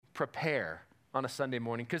prepare on a Sunday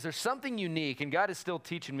morning, because there's something unique, and God is still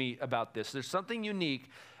teaching me about this. There's something unique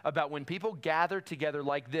about when people gather together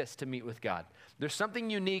like this to meet with God. There's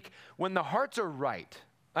something unique when the hearts are right.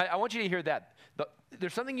 I want you to hear that.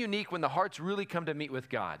 There's something unique when the hearts really come to meet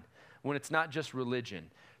with God, when it's not just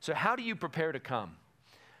religion. So how do you prepare to come?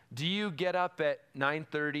 Do you get up at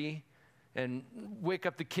 9:30 and wake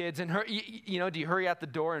up the kids and do you hurry out the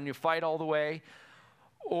door and you fight all the way?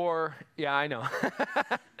 Or, yeah, I know.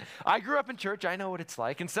 I grew up in church. I know what it's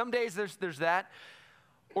like. And some days there's that.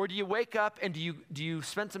 Or do you wake up and do you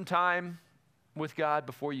spend some time with God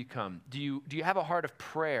before you come? Do you have a heart of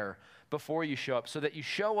prayer before you show up, so that you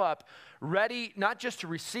show up ready not just to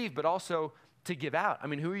receive, but also to give out? I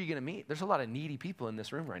mean, who are you going to meet? There's a lot of needy people in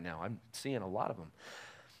this room right now. I'm seeing a lot of them.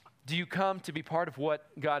 Do you come to be part of what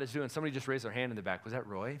God is doing? Somebody just raised their hand in the back. Was that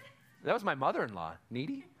Roy? That was my mother-in-law.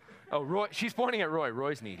 Needy? Oh, Roy. She's pointing at Roy.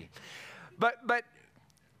 Roy's needy. But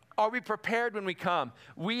are we prepared when we come?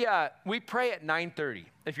 We pray at 9:30.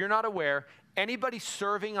 If you're not aware, anybody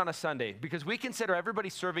serving on a Sunday, because we consider everybody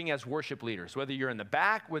serving as worship leaders, whether you're in the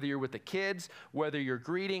back, whether you're with the kids, whether you're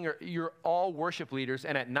greeting, or you're all worship leaders.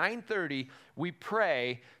 And at 9:30, we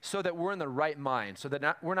pray so that we're in the right mind, so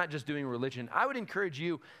that we're not just doing religion. I would encourage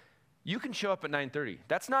you can show up at 9:30.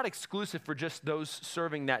 That's not exclusive for just those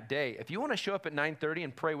serving that day. If you want to show up at 9:30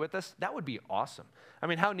 and pray with us, that would be awesome. I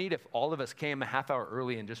mean, how neat if all of us came a half hour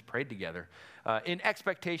early and just prayed together in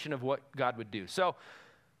expectation of what God would do. So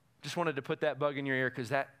just wanted to put that bug in your ear, because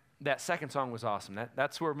that second song was awesome.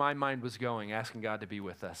 That's where my mind was going, asking God to be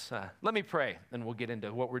with us. Let me pray, and we'll get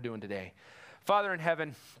into what we're doing today. Father in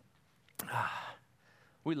heaven,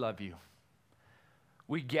 we love you.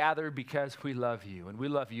 We gather because we love you, and we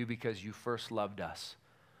love you because you first loved us.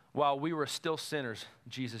 While we were still sinners,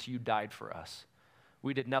 Jesus, you died for us.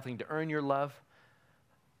 We did nothing to earn your love,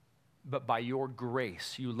 but by your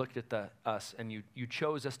grace, you looked at us and you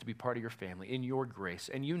chose us to be part of your family in your grace,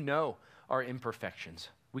 and you know our imperfections.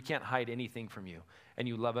 We can't hide anything from you, and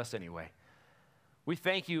you love us anyway. We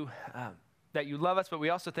thank you that you love us, but we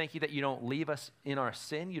also thank you that you don't leave us in our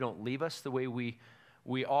sin. You don't leave us the way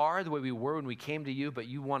we are, the way we were when we came to you, but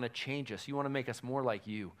you want to change us. You want to make us more like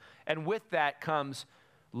you. And with that comes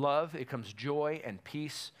love, it comes joy and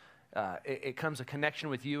peace. It comes a connection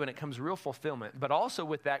with you, and it comes real fulfillment. But also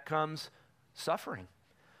with that comes suffering,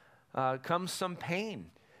 comes some pain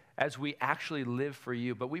as we actually live for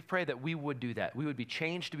you. But we pray that we would do that. We would be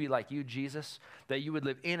changed to be like you, Jesus, that you would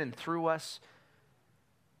live in and through us,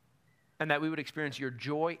 and that we would experience your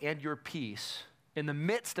joy and your peace in the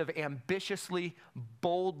midst of ambitiously,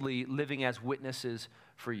 boldly living as witnesses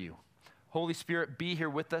for you. Holy Spirit, be here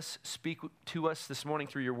with us. Speak to us this morning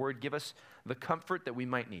through your word. Give us the comfort that we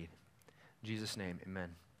might need. In Jesus' name,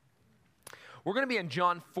 amen. We're going to be in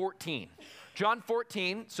John 14. John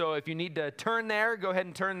 14, so if you need to turn there, go ahead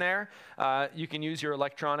and turn there. You can use your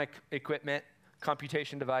electronic equipment,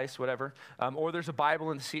 computation device, whatever. Or there's a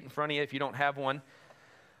Bible in the seat in front of you if you don't have one.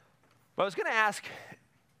 But I was going to ask,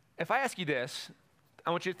 if I ask you this, I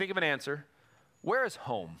want you to think of an answer. Where is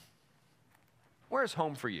home? Where is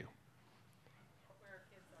home for you?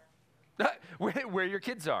 Where your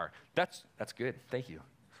kids are. That's good. Thank you.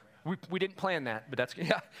 We didn't plan that, but that's good.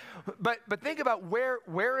 Yeah. But think about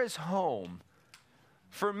where is home?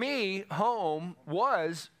 For me, home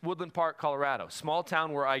was Woodland Park, Colorado, small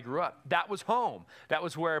town where I grew up. That was home. That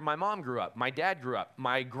was where my mom grew up. My dad grew up.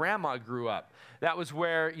 My grandma grew up. That was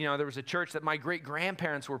where, there was a church that my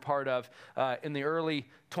great-grandparents were part of in the early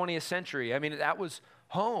 20th century. I mean, that was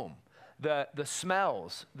home. The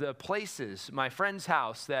smells, the places, my friend's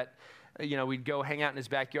house that, we'd go hang out in his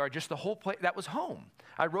backyard, just the whole place, that was home.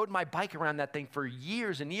 I rode my bike around that thing for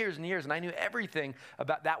years and years and years, and I knew everything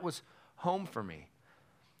about that was home for me.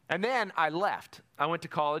 And then I left. I went to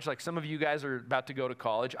college, like some of you guys are about to go to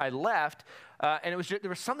college. I left, and there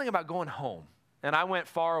was something about going home. And I went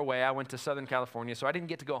far away. I went to Southern California, so I didn't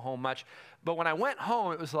get to go home much. But when I went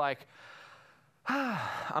home, it was like,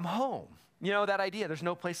 I'm home. That idea, there's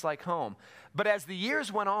no place like home. But as the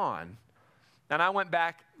years went on, and I went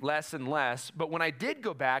back less and less, but when I did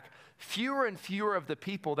go back, fewer and fewer of the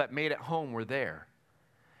people that made it home were there.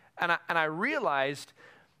 And I realized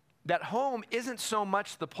that home isn't so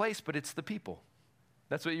much the place, but it's the people.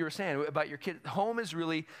 That's what you were saying about your kid. Home is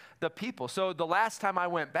really the people. So the last time I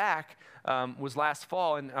went back was last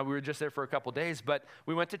fall, and we were just there for a couple days, but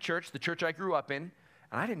we went to church, the church I grew up in,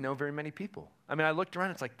 and I didn't know very many people. I mean, I looked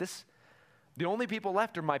around, it's like the only people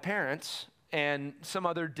left are my parents and some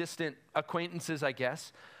other distant acquaintances, I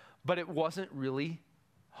guess, but it wasn't really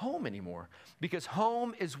home anymore, because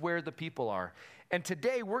home is where the people are. And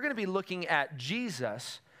today we're going to be looking at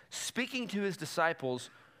Jesus speaking to his disciples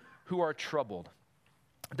who are troubled.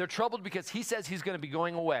 They're troubled because he says he's going to be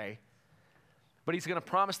going away, but he's going to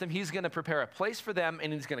promise them he's going to prepare a place for them,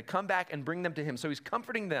 and he's going to come back and bring them to him. So he's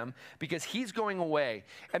comforting them because he's going away,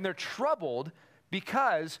 and they're troubled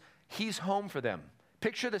because he's home for them.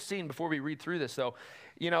 Picture the scene before we read through this, though.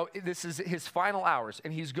 You know, this is his final hours,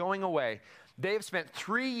 and he's going away. They have spent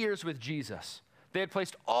 3 years with Jesus. They had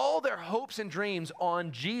placed all their hopes and dreams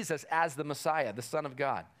on Jesus as the Messiah, the Son of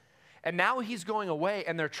God. And now he's going away,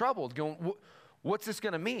 and they're troubled, going, what's this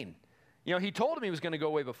going to mean? You know, he told them he was going to go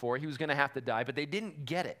away before. He was going to have to die, but they didn't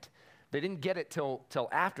get it. They didn't get it till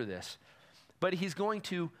after this. But he's going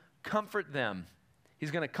to comfort them. He's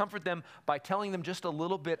going to comfort them by telling them just a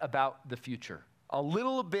little bit about the future, a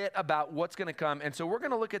little bit about what's going to come. And so we're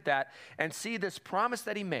going to look at that and see this promise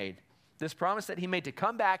that he made, to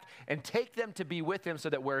come back and take them to be with him so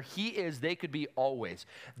that where he is, they could be always.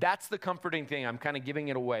 That's the comforting thing. I'm kind of giving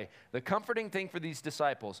it away. The comforting thing for these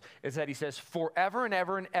disciples is that he says, forever and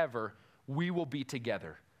ever and ever, we will be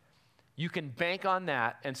together. You can bank on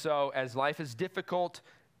that. And so as life is difficult,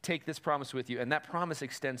 take this promise with you. And that promise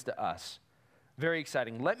extends to us. Very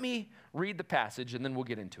exciting. Let me read the passage and then we'll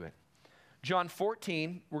get into it. John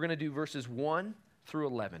 14, we're going to do verses 1 through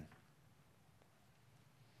 11.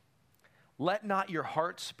 Let not your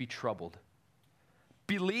hearts be troubled.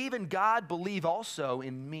 Believe in God, believe also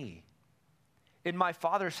in me. In my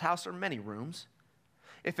Father's house are many rooms.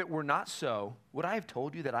 If it were not so, would I have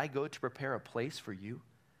told you that I go to prepare a place for you?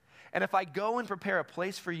 And if I go and prepare a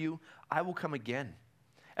place for you, I will come again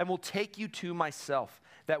and will take you to myself,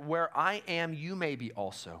 that where I am, you may be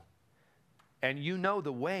also. And you know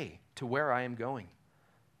the way to where I am going.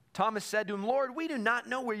 Thomas said to him, Lord, we do not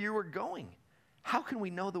know where you are going. How can we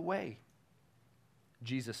know the way?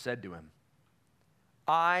 Jesus said to him,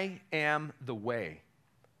 I am the way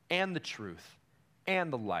and the truth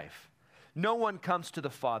and the life. No one comes to the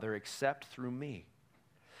Father except through me.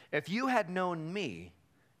 If you had known me,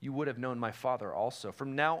 you would have known my Father also.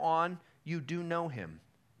 From now on, you do know him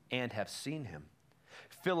and have seen him.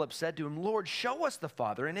 Philip said to him, Lord, show us the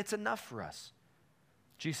Father, and it's enough for us.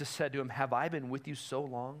 Jesus said to him, have I been with you so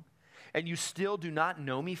long, and you still do not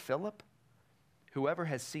know me, Philip? Whoever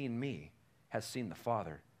has seen me has seen the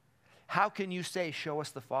Father. How can you say, show us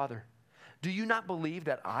the Father? Do you not believe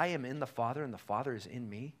that I am in the Father and the Father is in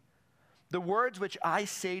me? The words which I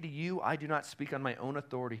say to you, I do not speak on my own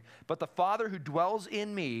authority, but the Father who dwells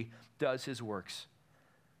in me does his works.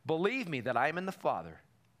 Believe me that I am in the Father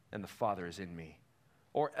and the Father is in me,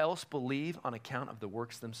 or else believe on account of the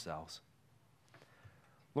works themselves.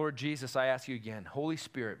 Lord Jesus, I ask you again, Holy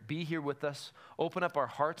Spirit, be here with us. Open up our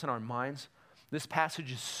hearts and our minds. This passage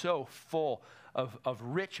is so full of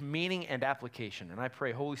rich meaning and application. And I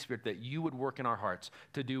pray, Holy Spirit, that you would work in our hearts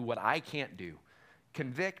to do what I can't do.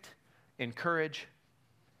 Convict, encourage,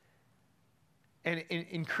 and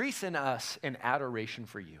increase in us an adoration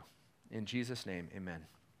for you. In Jesus' name, amen.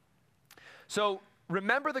 So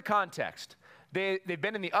remember the context. They've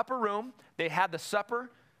been in the upper room. They had the supper,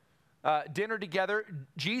 dinner together.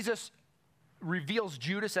 Jesus reveals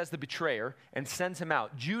Judas as the betrayer and sends him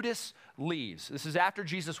out. Judas leaves. This is after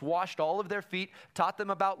Jesus washed all of their feet, taught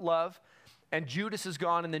them about love, and Judas is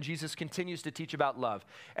gone, and then Jesus continues to teach about love.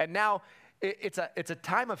 And now it's a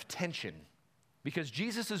time of tension because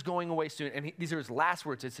Jesus is going away soon, and these are his last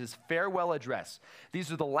words. It's his farewell address.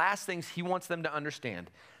 These are the last things he wants them to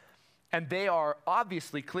understand. And they are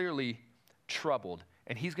obviously, clearly troubled,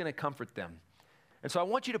 and he's going to comfort them. And so I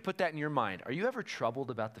want you to put that in your mind. Are you ever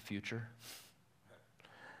troubled about the future?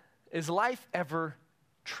 Is life ever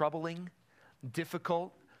troubling,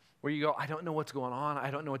 difficult, where you go, I don't know what's going on,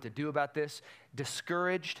 I don't know what to do about this,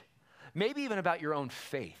 discouraged, maybe even about your own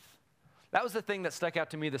faith? That was the thing that stuck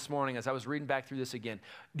out to me this morning as I was reading back through this again.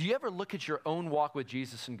 Do you ever look at your own walk with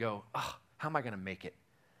Jesus and go, oh, how am I going to make it?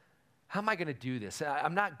 How am I going to do this?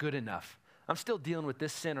 I'm not good enough. I'm still dealing with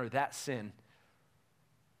this sin or that sin.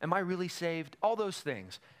 Am I really saved? All those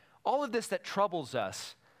things. All of this that troubles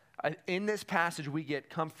us, in this passage we get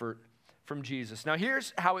comfort from Jesus. Now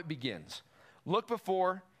here's how it begins. Look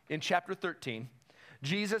before in chapter 13.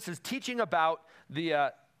 Jesus is teaching about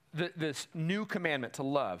this new commandment to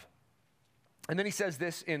love. And then he says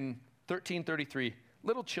this in 13:33,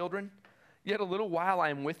 little children, yet a little while I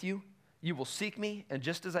am with you. You will seek me, and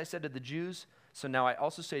just as I said to the Jews, so now I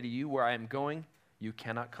also say to you, where I am going, you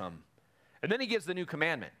cannot come. And then he gives the new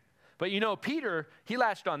commandment. But you know, Peter, he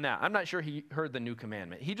latched on that. I'm not sure he heard the new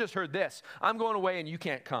commandment. He just heard this, I'm going away and you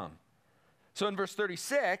can't come. So in verse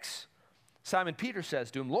 36, Simon Peter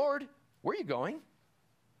says to him, Lord, where are you going?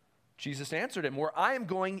 Jesus answered him, where I am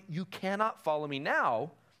going, you cannot follow me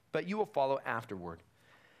now, but you will follow afterward.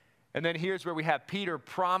 And then here's where we have Peter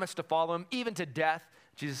promise to follow him, even to death.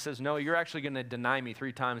 Jesus says, no, you're actually going to deny me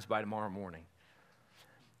 3 times by tomorrow morning.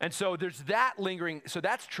 And so there's that lingering, so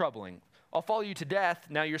that's troubling. I'll follow you to death.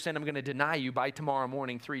 Now you're saying I'm going to deny you by tomorrow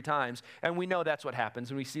morning 3 times. And we know that's what happens.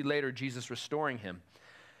 And we see later Jesus restoring him.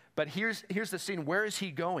 But here's the scene. Where is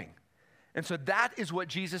he going? And so that is what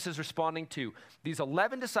Jesus is responding to. These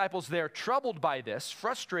 11 disciples, they're troubled by this,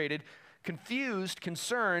 frustrated, confused,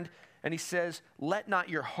 concerned. And he says, let not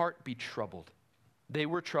your heart be troubled. They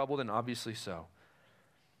were troubled, and obviously so.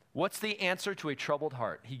 What's the answer to a troubled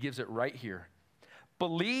heart? He gives it right here.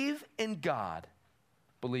 Believe in God.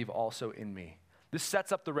 Believe also in me. This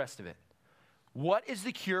sets up the rest of it. What is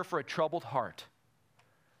the cure for a troubled heart?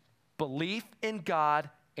 Belief in God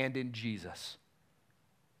and in Jesus.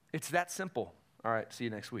 It's that simple. All right, see you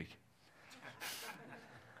next week.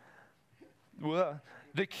 Well,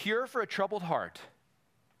 the cure for a troubled heart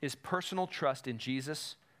is personal trust in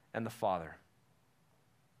Jesus and the Father.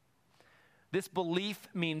 This belief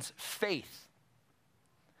means faith.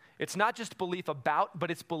 It's not just belief about,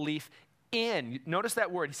 but it's belief in. Notice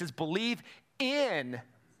that word. He says, believe in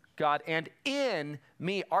God and in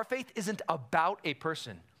me. Our faith isn't about a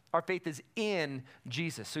person. Our faith is in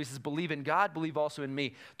Jesus. So he says, believe in God, believe also in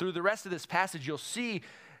me. Through the rest of this passage, you'll see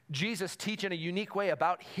Jesus teach in a unique way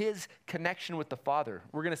about his connection with the Father.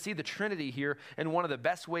 We're going to see the Trinity here in one of the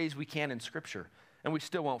best ways we can in Scripture, and we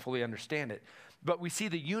still won't fully understand it. But we see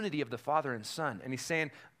the unity of the Father and Son, and he's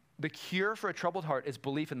saying the cure for a troubled heart is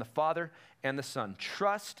belief in the Father and the Son.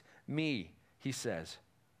 Trust me, he says.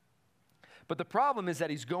 But the problem is that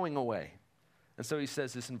he's going away. And so he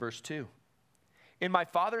says this in verse 2. In my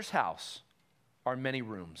Father's house are many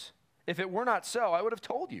rooms. If it were not so, I would have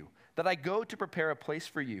told you that I go to prepare a place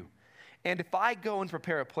for you. And if I go and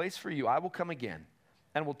prepare a place for you, I will come again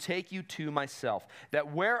and will take you to myself,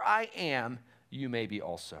 that where I am, you may be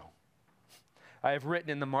also. I have written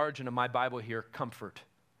in the margin of my Bible here, comfort.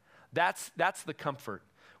 That's the comfort.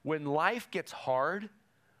 When life gets hard,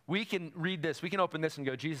 we can read this. We can open this and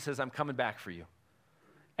go, Jesus says, I'm coming back for you.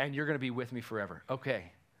 And you're going to be with me forever.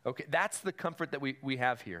 Okay. That's the comfort that we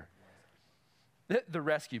have here. The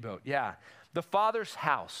rescue boat, yeah. The Father's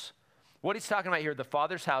house. What he's talking about here, the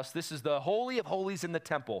Father's house, this is the Holy of Holies in the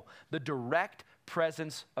temple, the direct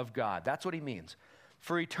presence of God. That's what he means.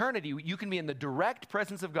 For eternity, you can be in the direct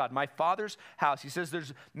presence of God. My Father's house. He says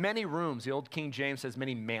there's many rooms. The old King James says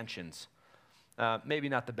many mansions. Maybe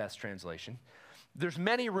not the best translation. There's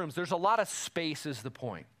many rooms. There's a lot of space is the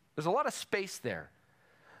point. There's a lot of space there.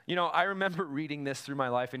 You know, I remember reading this through my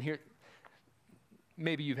life, and here,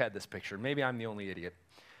 maybe you've had this picture. Maybe I'm the only idiot.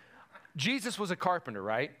 Jesus was a carpenter,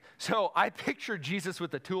 right? So I picture Jesus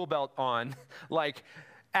with the tool belt on, like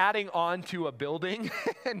adding on to a building.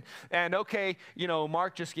 and okay, you know,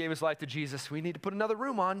 Mark just gave his life to Jesus. We need to put another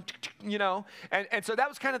room on, you know. And so that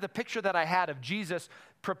was kind of the picture that I had of Jesus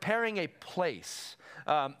preparing a place,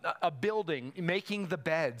 a building, making the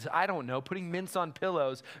beds, I don't know, putting mints on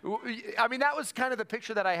pillows. I mean, that was kind of the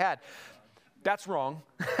picture that I had. That's wrong.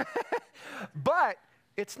 But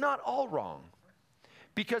it's not all wrong.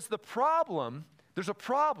 Because there's a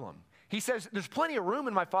problem. He says, there's plenty of room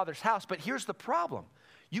in my Father's house, but here's the problem.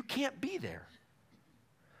 You can't be there.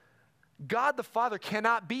 God the Father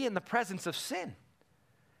cannot be in the presence of sin.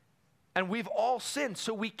 And we've all sinned,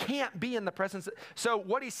 so we can't be in the presence. So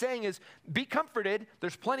what he's saying is, be comforted.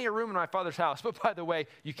 There's plenty of room in my Father's house, but by the way,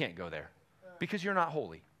 you can't go there because you're not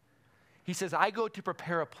holy. He says, I go to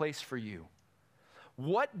prepare a place for you.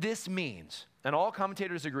 What this means, and all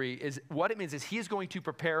commentators agree, is what it means is he is going to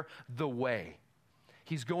prepare the way.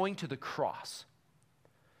 He's going to the cross.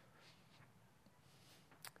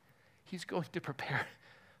 He's going to prepare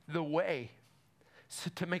the way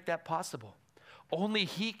to make that possible. Only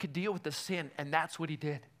he could deal with the sin, and that's what he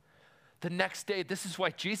did. The next day, this is why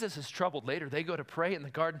Jesus is troubled later. They go to pray in the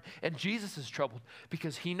garden, and Jesus is troubled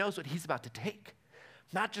because he knows what he's about to take.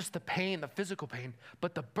 Not just the pain, the physical pain,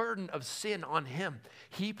 but the burden of sin on him.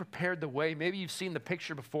 He prepared the way. Maybe you've seen the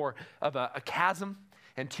picture before of a chasm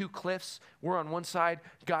and 2 cliffs. We're on one side,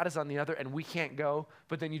 God is on the other, and we can't go,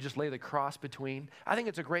 but then you just lay the cross between. I think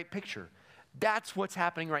it's a great picture. That's what's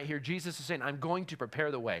happening right here. Jesus is saying, I'm going to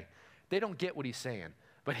prepare the way. They don't get what he's saying,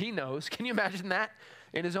 but he knows. Can you imagine that?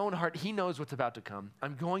 In his own heart, he knows what's about to come.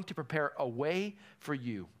 I'm going to prepare a way for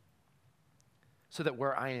you so that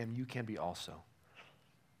where I am, you can be also.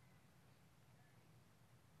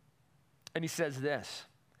 And he says this,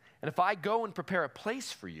 and if I go and prepare a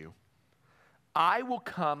place for you, I will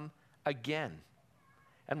come again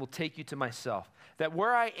and will take you to myself, that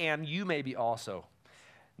where I am, you may be also.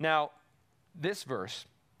 Now, this verse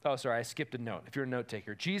Oh, sorry, I skipped a note. If you're a note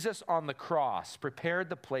taker, Jesus on the cross prepared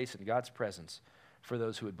the place in God's presence for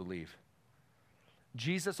those who would believe.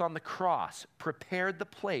 Jesus on the cross prepared the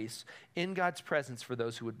place in God's presence for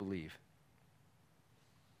those who would believe.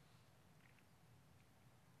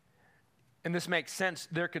 And this makes sense.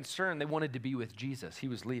 Their concern, they wanted to be with Jesus. He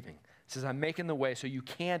was leaving. He says, I'm making the way so you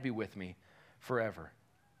can be with me forever.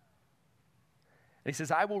 And he says,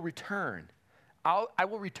 I will return. I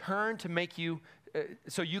will return to make you,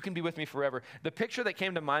 so you can be with me forever. The picture that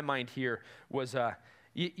came to my mind here was,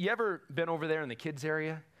 you ever been over there in the kids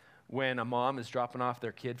area when a mom is dropping off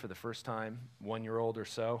their kid for the first time, 1-year-old or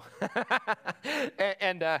so?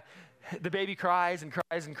 and the baby cries and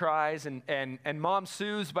cries and cries, and mom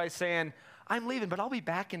soothes by saying, I'm leaving, but I'll be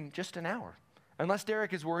back in just an hour. Unless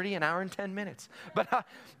Derek is wordy, an hour and 10 minutes. But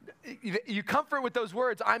you comfort with those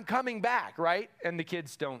words, I'm coming back, right? And the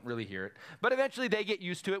kids don't really hear it. But eventually they get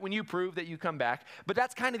used to it when you prove that you come back. But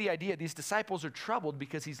that's kind of the idea. These disciples are troubled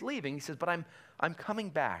because he's leaving. He says, but I'm coming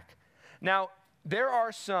back. Now, there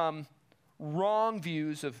are some wrong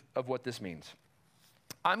views of what this means.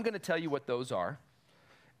 I'm going to tell you what those are,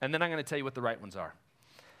 and then I'm going to tell you what the right ones are.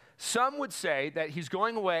 Some would say that he's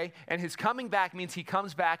going away, and his coming back means he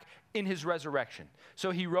comes back in his resurrection.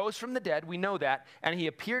 So he rose from the dead, we know that, and he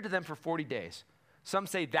appeared to them for 40 days. Some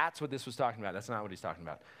say that's what this was talking about. That's not what he's talking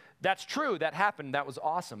about. That's true, that happened, that was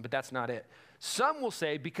awesome, but that's not it. Some will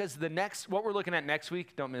say, because what we're looking at next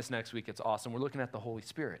week, don't miss next week, it's awesome, we're looking at the Holy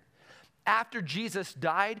Spirit. After Jesus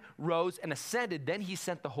died, rose, and ascended, then he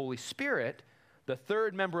sent the Holy Spirit, the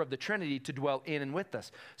third member of the Trinity, to dwell in and with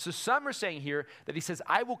us. So some are saying here that he says,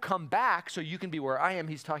 I will come back so you can be where I am.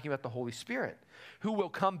 He's talking about the Holy Spirit, who will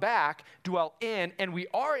come back, dwell in, and we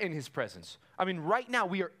are in his presence. I mean, right now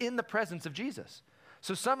we are in the presence of Jesus.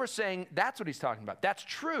 So some are saying that's what he's talking about. That's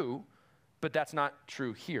true, but that's not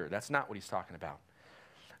true here. That's not what he's talking about.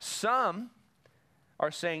 Some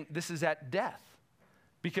are saying this is at death,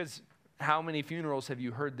 because how many funerals have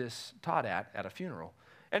you heard this taught at a funeral?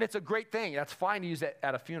 And it's a great thing. That's fine to use it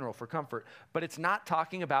at a funeral for comfort, but it's not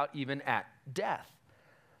talking about even at death.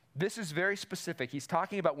 This is very specific. He's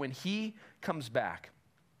talking about when he comes back,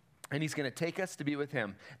 and he's going to take us to be with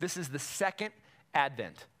him. This is the second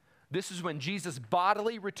advent. This is when Jesus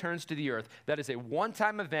bodily returns to the earth. That is a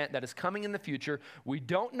one-time event that is coming in the future. We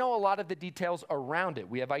don't know a lot of the details around it.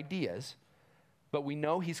 We have ideas, but we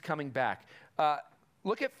know he's coming back.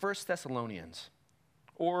 Look at 1 Thessalonians,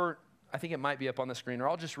 or I think it might be up on the screen, or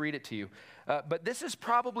I'll just read it to you. But this is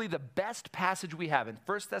probably the best passage we have in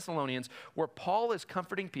 1 Thessalonians, where Paul is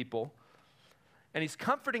comforting people, and he's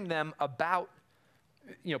comforting them about,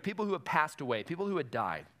 people who have passed away, people who had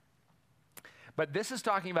died. But this is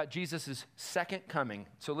talking about Jesus' second coming.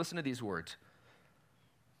 So listen to these words.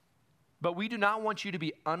 But we do not want you to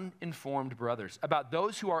be uninformed, brothers, about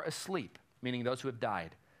those who are asleep, meaning those who have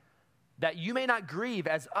died, that you may not grieve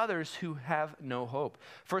as others who have no hope.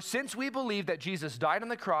 For since we believe that Jesus died on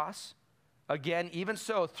the cross, again, even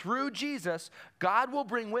so, through Jesus, God will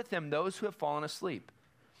bring with him those who have fallen asleep.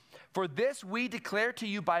 For this we declare to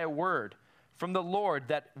you by a word from the Lord,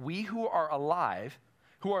 that we who are alive,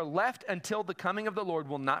 who are left until the coming of the Lord,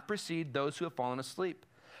 will not precede those who have fallen asleep.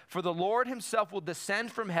 For the Lord himself will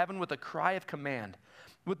descend from heaven with a cry of command,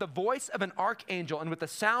 with the voice of an archangel, and with the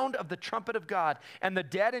sound of the trumpet of God, and the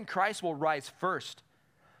dead in Christ will rise first.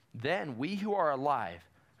 Then we who are alive,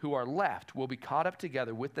 who are left, will be caught up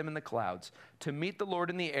together with them in the clouds to meet the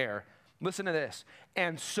Lord in the air. Listen to this.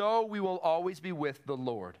 And so we will always be with the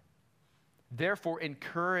Lord. Therefore,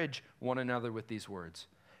 encourage one another with these words.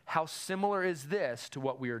 How similar is this to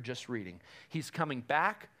what we are just reading? He's coming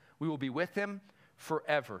back. We will be with him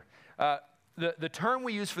forever. The term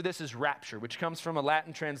we use for this is rapture, which comes from a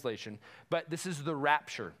Latin translation, but this is the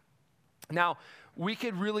rapture. Now, we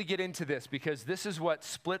could really get into this because this is what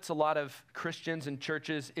splits a lot of Christians and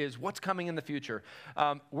churches, is what's coming in the future.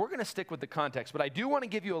 We're going to stick with the context, but I do want to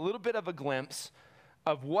give you a little bit of a glimpse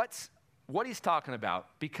of what he's talking about,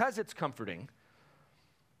 because it's comforting.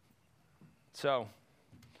 So,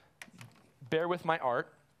 bear with my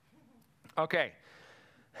art. Okay,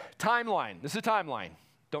 timeline. This is a timeline.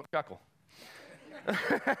 Don't chuckle.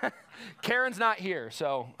 Karen's not here,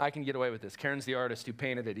 so I can get away with this. Karen's the artist who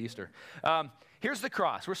painted at Easter. Here's the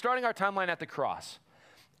cross. We're starting our timeline at the cross.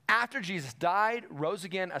 After Jesus died, rose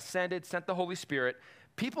again, ascended, sent the Holy Spirit,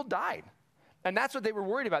 people died. And that's what they were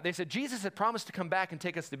worried about. They said, Jesus had promised to come back and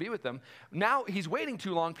take us to be with them. Now he's waiting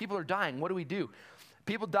too long. People are dying. What do we do?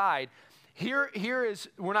 People died. Here is,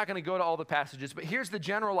 we're not going to go to all the passages, but here's the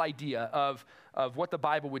general idea of what the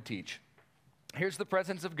Bible would teach. Here's the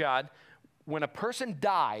presence of God. When a person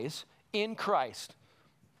dies in Christ,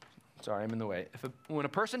 Sorry, I'm in the way. When a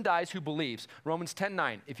person dies who believes, Romans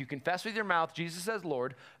 10:9, if you confess with your mouth Jesus as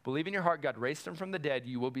Lord, believe in your heart God raised him from the dead,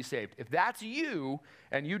 you will be saved. If that's you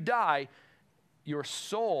and you die, your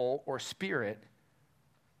soul or spirit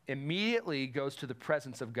immediately goes to the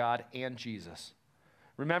presence of God and Jesus.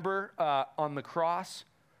 Remember on the cross,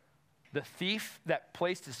 the thief that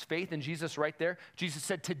placed his faith in Jesus right there, Jesus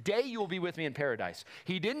said, today you will be with me in paradise.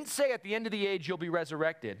 He didn't say at the end of the age you'll be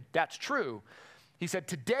resurrected. That's true. He said,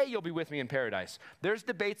 today you'll be with me in paradise. There's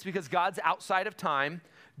debates because God's outside of time.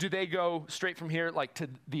 Do they go straight from here like to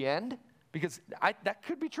the end? Because that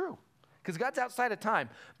could be true because God's outside of time.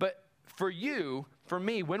 But for you, for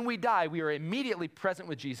me, when we die, we are immediately present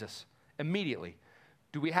with Jesus. Immediately.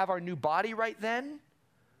 Do we have our new body right then?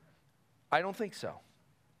 I don't think so.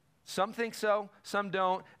 Some think so, some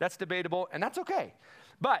don't. That's debatable, and that's okay.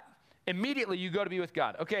 But immediately you go to be with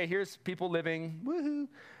God. Okay, here's people living, woohoo.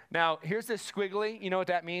 Now, here's this squiggly. You know what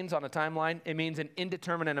that means on a timeline? It means an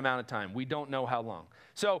indeterminate amount of time. We don't know how long.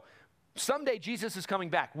 So someday Jesus is coming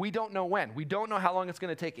back. We don't know when. We don't know how long it's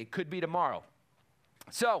going to take. It could be tomorrow.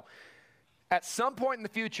 So at some point in the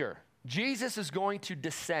future, Jesus is going to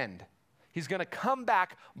descend. He's going to come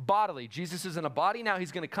back bodily. Jesus is in a body now.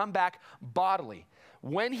 He's going to come back bodily.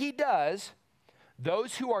 When he does,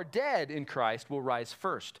 those who are dead in Christ will rise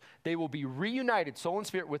first. They will be reunited, soul and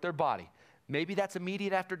spirit, with their body. Maybe that's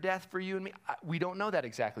immediate after death for you and me. We don't know that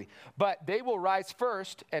exactly. But they will rise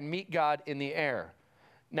first and meet God in the air.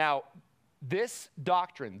 Now, this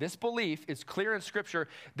doctrine, this belief is clear in Scripture.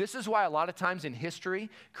 This is why a lot of times in history,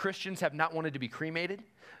 Christians have not wanted to be cremated.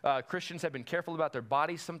 Christians have been careful about their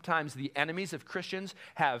bodies. Sometimes the enemies of Christians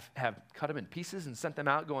have cut them in pieces and sent them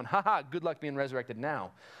out going, ha, good luck being resurrected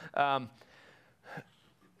now.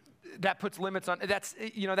 That puts limits on, that's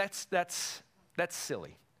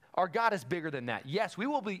silly. Our God is bigger than that. Yes, we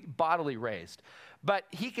will be bodily raised, but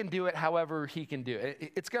he can do it however he can do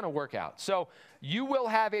it. It's going to work out. So you will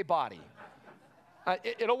have a body.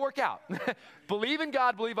 It'll work out. Believe in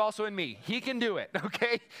God, believe also in me. He can do it,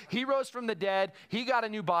 okay? He rose from the dead. He got a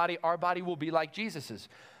new body. Our body will be like Jesus's.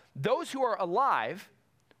 Those who are alive,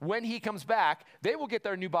 when he comes back, they will get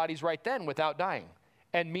their new bodies right then without dying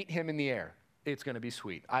and meet him in the air. It's going to be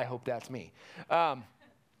sweet. I hope that's me.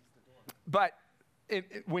 But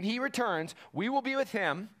when he returns, we will be with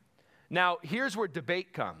him. Now, here's where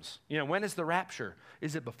debate comes. When is the rapture?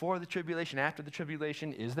 Is it before the tribulation, after the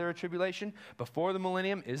tribulation? Is there a tribulation? Before the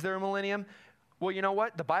millennium? Is there a millennium? Well, you know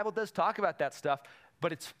what? The Bible does talk about that stuff,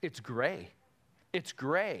 but it's gray. It's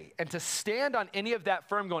gray. And to stand on any of that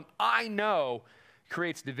firm going, I know,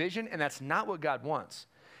 creates division, and that's not what God wants.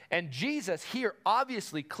 And Jesus here,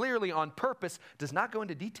 obviously, clearly, on purpose, does not go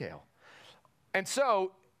into detail. And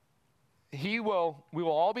so, we will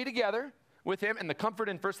all be together with him, and the comfort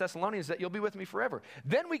in 1 Thessalonians is that you'll be with me forever.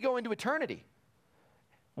 Then we go into eternity.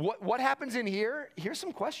 What happens in here? Here's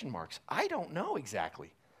some question marks. I don't know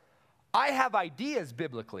exactly. I have ideas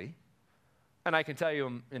biblically, and I can tell you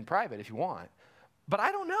them in private if you want, but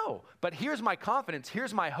I don't know. But here's my confidence.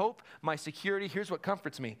 Here's my hope, my security. Here's what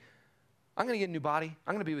comforts me. I'm going to get a new body.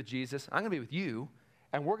 I'm going to be with Jesus. I'm going to be with you,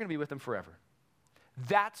 and we're going to be with him forever.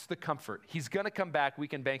 That's the comfort. He's going to come back. We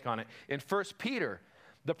can bank on it. In 1 Peter,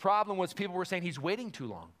 the problem was people were saying he's waiting too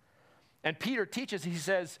long. And Peter teaches, he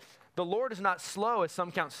says, the Lord is not slow as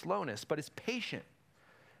some count slowness, but is patient,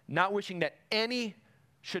 not wishing that any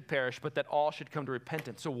should perish, but that all should come to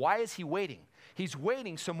repentance. So why is he waiting? He's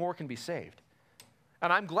waiting so more can be saved.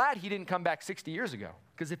 And I'm glad he didn't come back 60 years ago,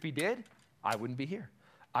 because if he did, I wouldn't be here.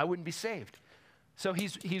 I wouldn't be saved. So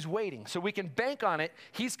he's waiting. So we can bank on it.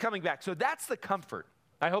 He's coming back. So that's the comfort.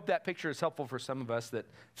 I hope that picture is helpful for some of us that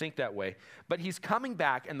think that way. But he's coming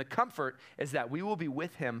back, and the comfort is that we will be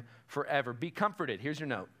with him forever. Be comforted. Here's your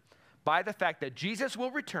note. By the fact that Jesus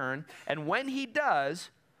will return, and when he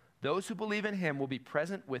does, those who believe in him will be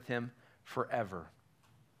present with him forever.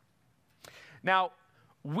 Now,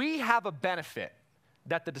 we have a benefit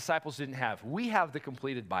that the disciples didn't have. We have the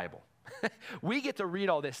completed Bible. We get to read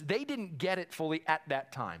all this. They didn't get it fully at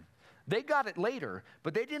that time. They got it later,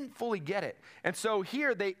 but they didn't fully get it. And so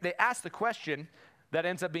here they ask the question that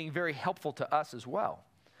ends up being very helpful to us as well.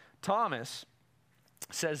 Thomas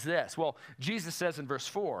says this. Well, Jesus says in verse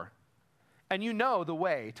 4, and you know the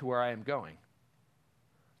way to where I am going.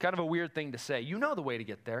 Kind of a weird thing to say. You know the way to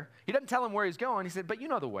get there. He doesn't tell him where he's going. He said, but you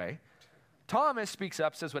know the way. Thomas speaks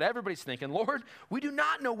up, says what everybody's thinking. Lord, we do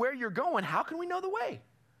not know where you're going. How can we know the way?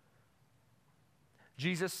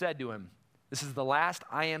 Jesus said to him, this is the last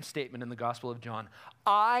I am statement in the Gospel of John.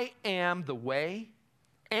 I am the way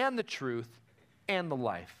and the truth and the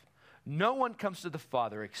life. No one comes to the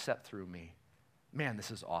Father except through me. Man, this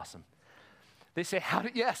is awesome. They say,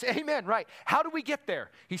 yes, amen, right. How do we get there?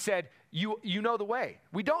 He said, you know the way.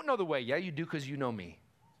 We don't know the way. Yeah, you do because you know me.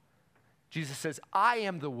 Jesus says, I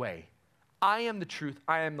am the way. I am the truth.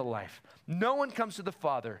 I am the life. No one comes to the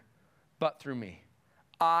Father but through me.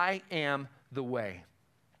 I am the way.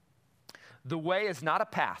 The way is not a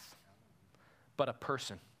path, but a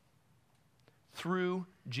person. Through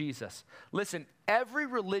Jesus. Listen, every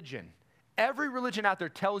religion out there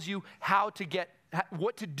tells you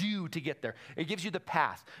what to do to get there. It gives you the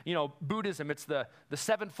path. You know, Buddhism, it's the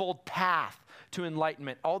sevenfold path to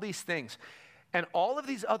enlightenment, all these things. And all of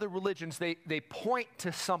these other religions, they point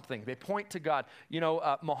to something. They point to God. You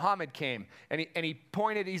know, Muhammad came, and he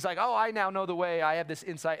pointed, he's like, oh, I now know the way, I have this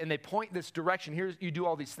insight, and they point this direction. Here, you do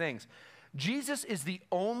all these things. Jesus is the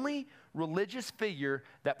only religious figure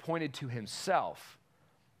that pointed to himself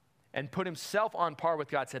and put himself on par with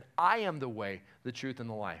God, said, I am the way, the truth, and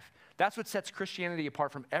the life. That's what sets Christianity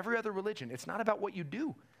apart from every other religion. It's not about what you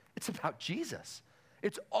do. It's about Jesus.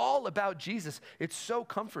 It's all about Jesus. It's so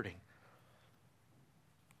comforting.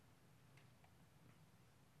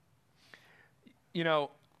 You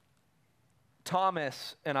know,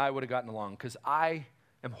 Thomas and I would have gotten along because I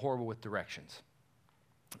am horrible with directions.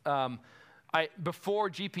 Before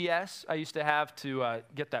GPS, I used to have to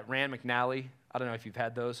get that Rand McNally. I don't know if you've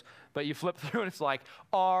had those, but you flip through and it's like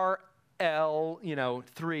RL,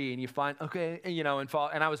 3, and you find, okay, and follow,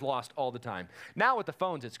 and I was lost all the time. Now with the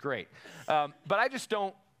phones, it's great. But I just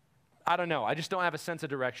don't have a sense of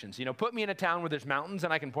directions. Put me in a town where there's mountains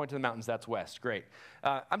and I can point to the mountains, that's west, great.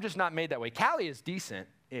 I'm just not made that way. Callie is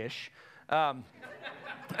decent-ish.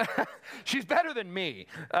 She's better than me.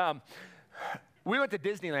 We went to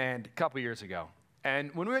Disneyland a couple years ago.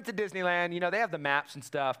 And when we went to Disneyland, they have the maps and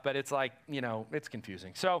stuff, but it's like, it's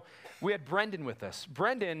confusing. So we had Brendan with us.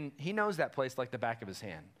 Brendan, he knows that place like the back of his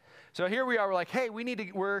hand. So here we are, we're like, hey,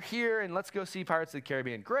 we're here and let's go see Pirates of the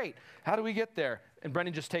Caribbean. Great, how do we get there? And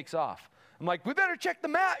Brendan just takes off. I'm like, we better check the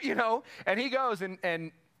map, And he goes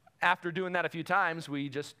and after doing that a few times, we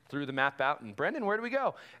just threw the map out and Brendan, where do we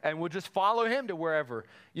go? And we'll just follow him to wherever.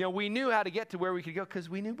 We knew how to get to where we could go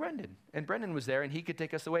because we knew Brendan. And Brendan was there and he could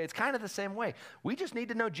take us away. It's kind of the same way. We just need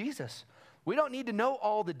to know Jesus. We don't need to know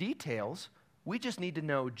all the details. We just need to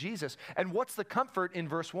know Jesus. And what's the comfort in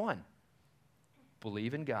verse 1?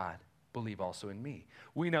 Believe in God, believe also in me.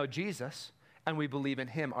 We know Jesus and we believe in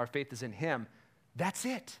him. Our faith is in him. That's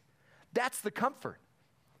it. That's the comfort.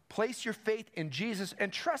 Place your faith in Jesus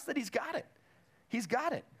and trust that he's got it. He's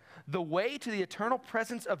got it. The way to the eternal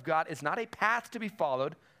presence of God is not a path to be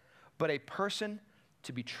followed, but a person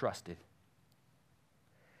to be trusted.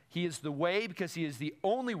 He is the way because he is the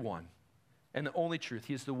only one and the only truth.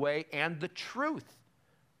 He is the way and the truth.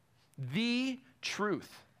 The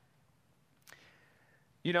truth.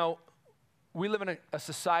 We live in a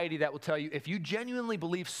society that will tell you if you genuinely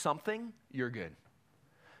believe something, you're good.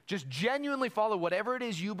 Just genuinely follow whatever it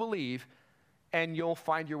is you believe, and you'll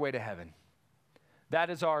find your way to heaven. That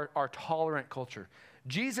is our tolerant culture.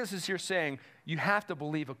 Jesus is here saying, you have to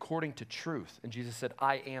believe according to truth. And Jesus said,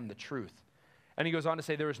 I am the truth. And he goes on to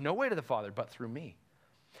say, there is no way to the Father but through me.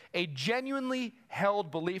 A genuinely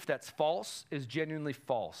held belief that's false is genuinely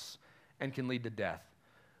false and can lead to death.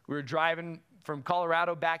 We were driving from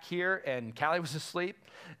Colorado back here, and Callie was asleep,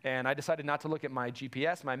 and I decided not to look at my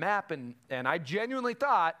GPS, my map, and I genuinely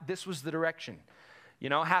thought this was the direction.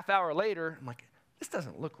 Half hour later, I'm like, this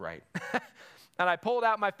doesn't look right. And I pulled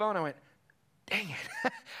out my phone, I went, dang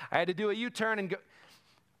it. I had to do a U-turn and go.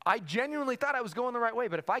 I genuinely thought I was going the right way,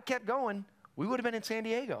 but if I kept going, we would have been in San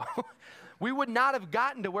Diego. We would not have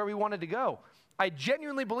gotten to where we wanted to go. I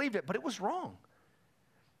genuinely believed it, but it was wrong.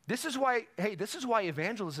 This is why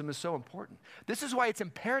evangelism is so important. This is why it's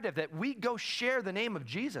imperative that we go share the name of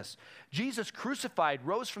Jesus. Jesus crucified,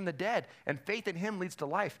 rose from the dead, and faith in him leads to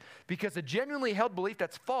life. Because a genuinely held belief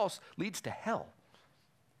that's false leads to hell.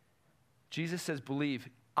 Jesus says, believe,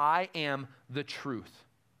 I am the truth,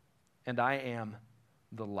 and I am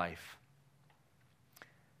the life.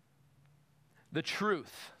 The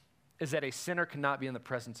truth is that a sinner cannot be in the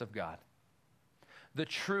presence of God. The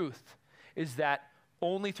truth is that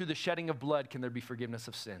only through the shedding of blood can there be forgiveness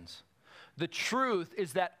of sins. The truth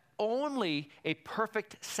is that only a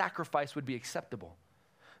perfect sacrifice would be acceptable.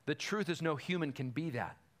 The truth is no human can be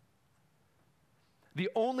that. The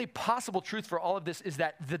only possible truth for all of this is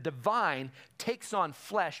that the divine takes on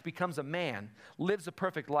flesh, becomes a man, lives a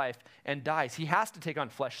perfect life, and dies. He has to take on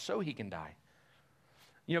flesh so he can die.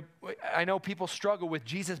 I know people struggle with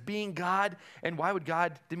Jesus being God, and why would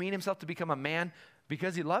God demean himself to become a man?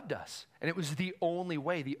 Because he loved us, and it was the only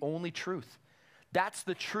way, the only truth. That's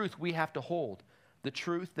the truth we have to hold, the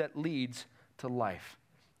truth that leads to life.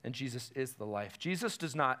 and Jesus is the life. Jesus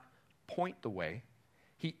does not point the way,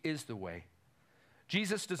 he is the way.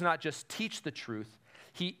 Jesus does not just teach the truth,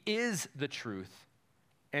 he is the truth,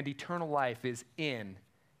 and eternal life is in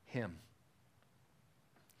him.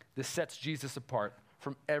 This sets Jesus apart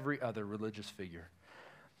from every other religious figure.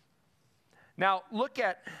 Now, look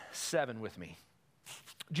at 7 with me.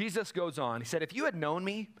 Jesus goes on. He said, if you had known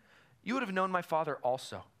me, you would have known my Father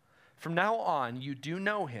also. From now on, you do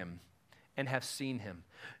know him and have seen him.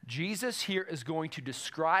 Jesus here is going to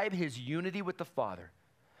describe his unity with the Father.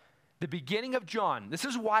 The beginning of John, this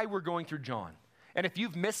is why we're going through John. And if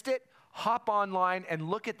you've missed it, hop online and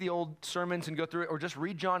look at the old sermons and go through it, or just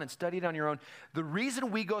read John and study it on your own. The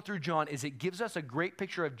reason we go through John is it gives us a great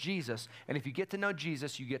picture of Jesus, and if you get to know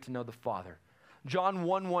Jesus, you get to know the Father. John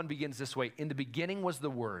 1:1 begins this way, in the beginning was the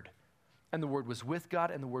Word, and the Word was with God,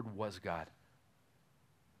 and the Word was God.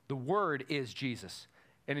 The Word is Jesus.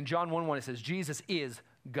 And in John 1:1 it says, Jesus is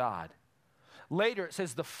God. Later it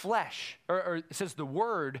says the flesh, or it says the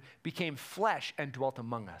Word became flesh and dwelt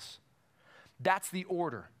among us. That's the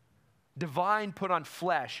order. Divine put on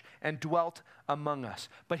flesh and dwelt among us.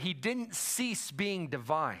 But he didn't cease being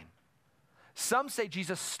divine. Some say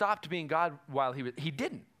Jesus stopped being God while he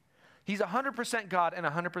didn't. He's 100% God and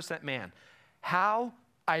 100% man. How?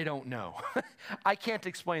 I don't know. I can't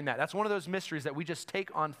explain that. That's one of those mysteries that we just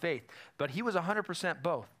take on faith. But he was 100%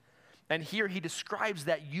 both. And here he describes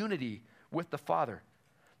that unity with the Father.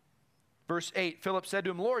 Verse 8, Philip said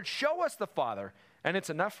to him, Lord, show us the Father, and it's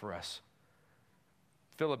enough for us.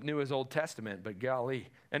 Philip knew his Old Testament, but golly,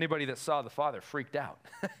 anybody that saw the Father freaked out.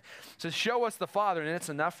 Says, show us the Father, and it's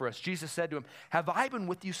enough for us. Jesus said to him, have I been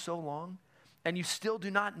with you so long, and you still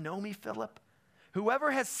do not know me, Philip?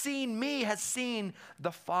 Whoever has seen me has seen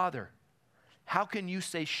the Father. How can you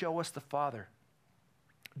say, show us the Father?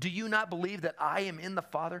 Do you not believe that I am in the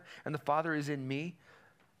Father, and the Father is in me?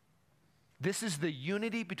 This is the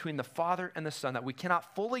unity between the Father and the Son that we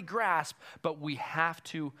cannot fully grasp, but we have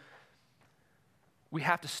to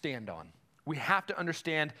stand on. We have to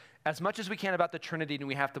understand as much as we can about the Trinity, and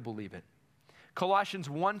we have to believe it. Colossians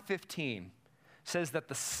 1:15 says that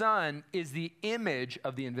the Son is the image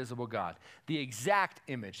of the invisible God, the exact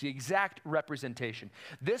image, the exact representation.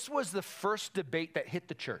 This was the first debate that hit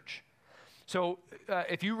the church. So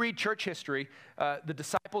if you read church history, the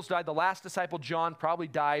disciples died. The last disciple, John, probably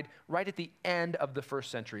died right at the end of the first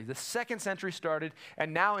century. The second century started,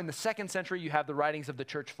 and now in the second century, you have the writings of the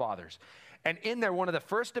church fathers. And in there, one of the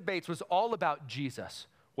first debates was all about Jesus.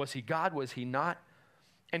 Was he God? Was he not?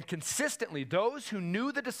 And consistently, those who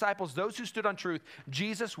knew the disciples, those who stood on truth,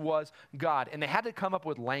 Jesus was God. And they had to come up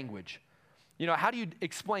with language. You know, how do you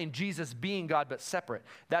explain Jesus being God but separate?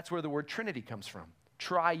 That's where the word Trinity comes from.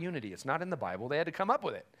 Triunity. It's not in the Bible. They had to come up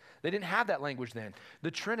with it. They didn't have that language then.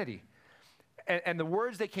 The Trinity. And the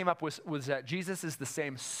words they came up with was that Jesus is the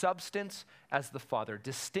same substance as the Father.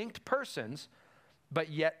 Distinct persons, but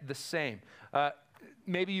yet the same.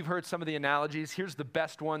 Maybe you've heard some of the analogies. Here's the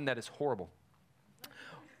best one that is horrible.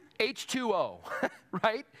 H2O,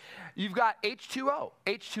 right? You've got H2O.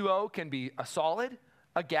 H2O can be a solid,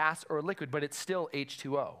 a gas, or a liquid, but it's still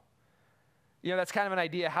H2O. You know, that's kind of an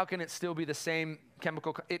idea. How can it still be the same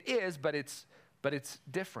chemical? It is, but it's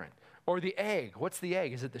different. Or the egg. What's the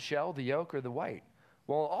egg? Is it the shell, the yolk, or the white?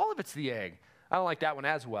 Well, all of it's the egg. I don't like that one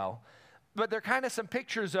as well. But they're kind of some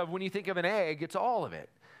pictures of when you think of an egg, it's all of it.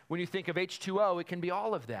 When you think of H2O, it can be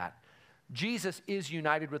all of that. Jesus is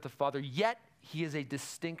united with the Father, yet he is a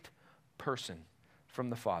distinct person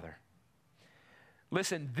from the Father.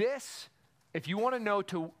 Listen, this, if you want to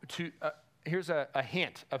know here's a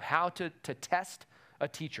hint of how to test a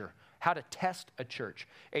teacher, how to test a church.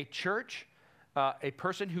 A church, a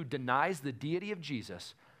person who denies the deity of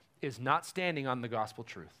Jesus is not standing on the gospel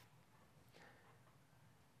truth.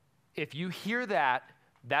 If you hear that,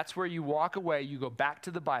 that's where you walk away. You go back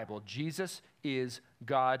to the Bible. Jesus is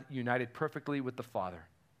God united perfectly with the Father.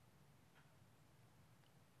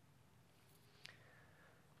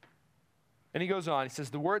 And he goes on. He says,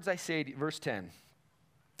 the words I say, verse 10,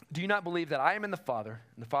 do you not believe that I am in the Father,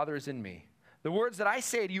 and the Father is in me? The words that I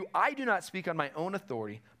say to you, I do not speak on my own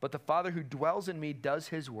authority, but the Father who dwells in me does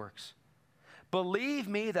his works. Believe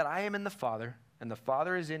me that I am in the Father, and the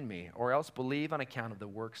Father is in me, or else believe on account of the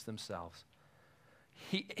works themselves.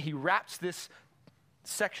 He wraps this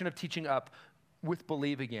section of teaching up with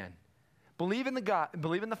believe again. Believe in the God,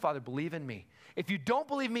 believe in the Father, believe in me. If you don't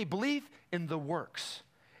believe me, believe in the works.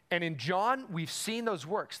 And in John, we've seen those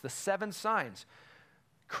works, the 7 signs.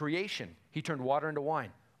 Creation, he turned water into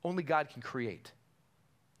wine. Only God can create.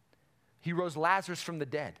 He rose Lazarus from the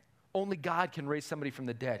dead. Only God can raise somebody from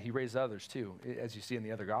the dead. He raised others too, as you see in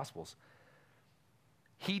the other Gospels.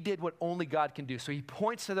 He did what only God can do. So he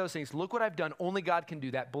points to those things. Look what I've done. Only God can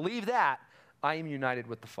do that. Believe that. I am united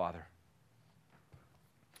with the Father.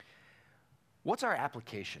 What's our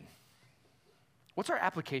application? What's our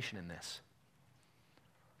application in this?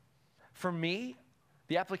 For me,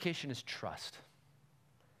 the application is trust.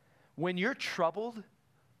 When you're troubled,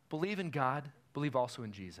 believe in God, believe also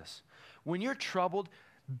in Jesus. When you're troubled,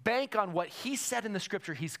 bank on what he said in the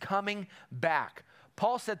scripture. He's coming back.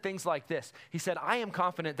 Paul said things like this. He said, I am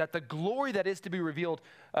confident that the glory that is to be revealed,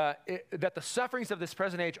 that the sufferings of this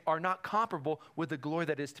present age are not comparable with the glory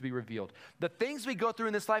that is to be revealed. The things we go through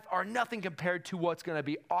in this life are nothing compared to what's going to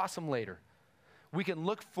be awesome later. We can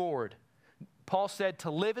look forward. Paul said, to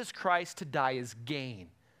live is Christ, to die is gain.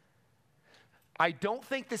 I don't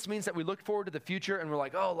think this means that we look forward to the future and we're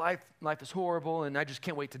like, oh, life is horrible and I just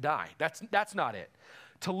can't wait to die. That's not it.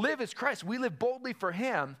 To live is Christ. We live boldly for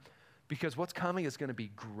him because what's coming is going to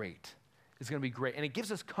be great. It's going to be great. And it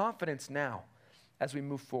gives us confidence now as we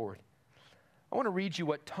move forward. I want to read you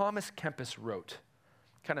what Thomas Kempis wrote,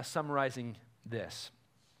 kind of summarizing this.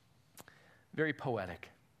 Very poetic.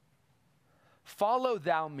 Follow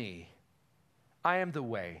thou me. I am the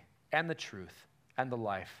way and the truth and the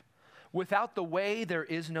life. Without the way, there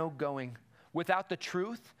is no going. Without the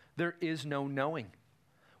truth, there is no knowing.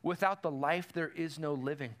 Without the life, there is no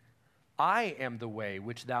living. I am the way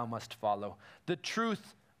which thou must follow, the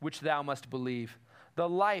truth which thou must believe, the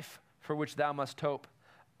life for which thou must hope.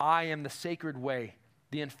 I am the sacred way,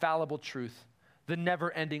 the infallible truth, the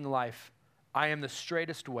never-ending life. I am the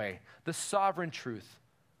straightest way, the sovereign truth,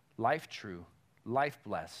 life true, life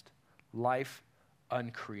blessed, life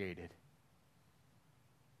uncreated.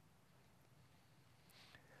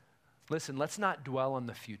 Listen, let's not dwell on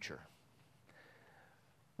the future.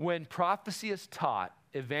 When prophecy is taught,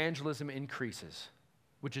 evangelism increases,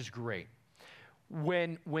 which is great.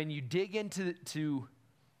 When you dig into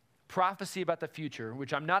prophecy about the future,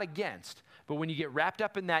 which I'm not against, but when you get wrapped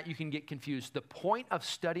up in that, you can get confused. The point of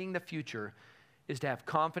studying the future is to have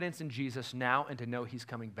confidence in Jesus now and to know he's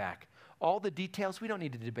coming back. All the details, we don't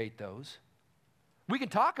need to debate those. We can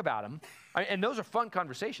talk about them, and those are fun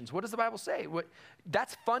conversations. What does the Bible say?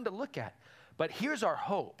 That's fun to look at. But here's our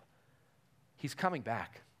hope. He's coming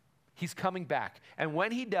back. He's coming back. And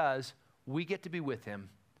when he does, we get to be with him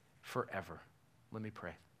forever. Let me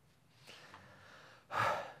pray.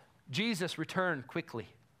 Jesus, return quickly,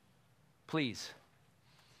 please.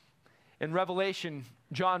 In Revelation,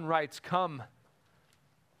 John writes, come,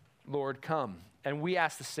 Lord, come. And we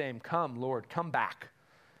ask the same, come, Lord, come back.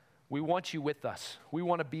 We want you with us. We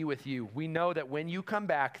want to be with you. We know that when you come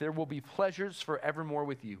back, there will be pleasures forevermore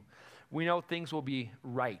with you. We know things will be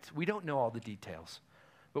right. We don't know all the details,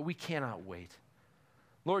 but we cannot wait.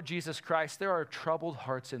 Lord Jesus Christ, there are troubled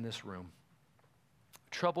hearts in this room.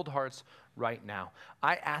 Troubled hearts right now.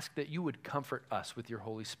 I ask that you would comfort us with your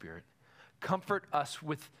Holy Spirit. Comfort us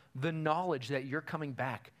with the knowledge that you're coming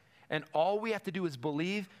back. And all we have to do is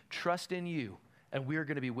believe, trust in you, and we are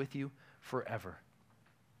going to be with you forever.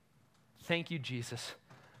 Thank you, Jesus,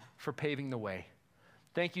 for paving the way.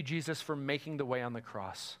 Thank you, Jesus, for making the way on the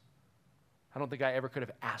cross. I don't think I ever could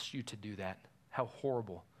have asked you to do that. How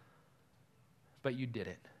horrible. But you did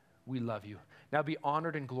it. We love you. Now be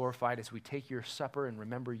honored and glorified as we take your supper and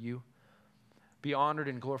remember you. Be honored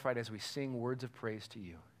and glorified as we sing words of praise to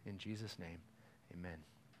you. In Jesus' name, amen.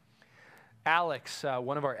 Alex,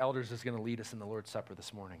 one of our elders, is going to lead us in the Lord's Supper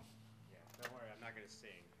this morning. Yeah, don't worry, I'm not going to sing.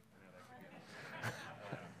 I know that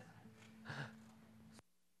could be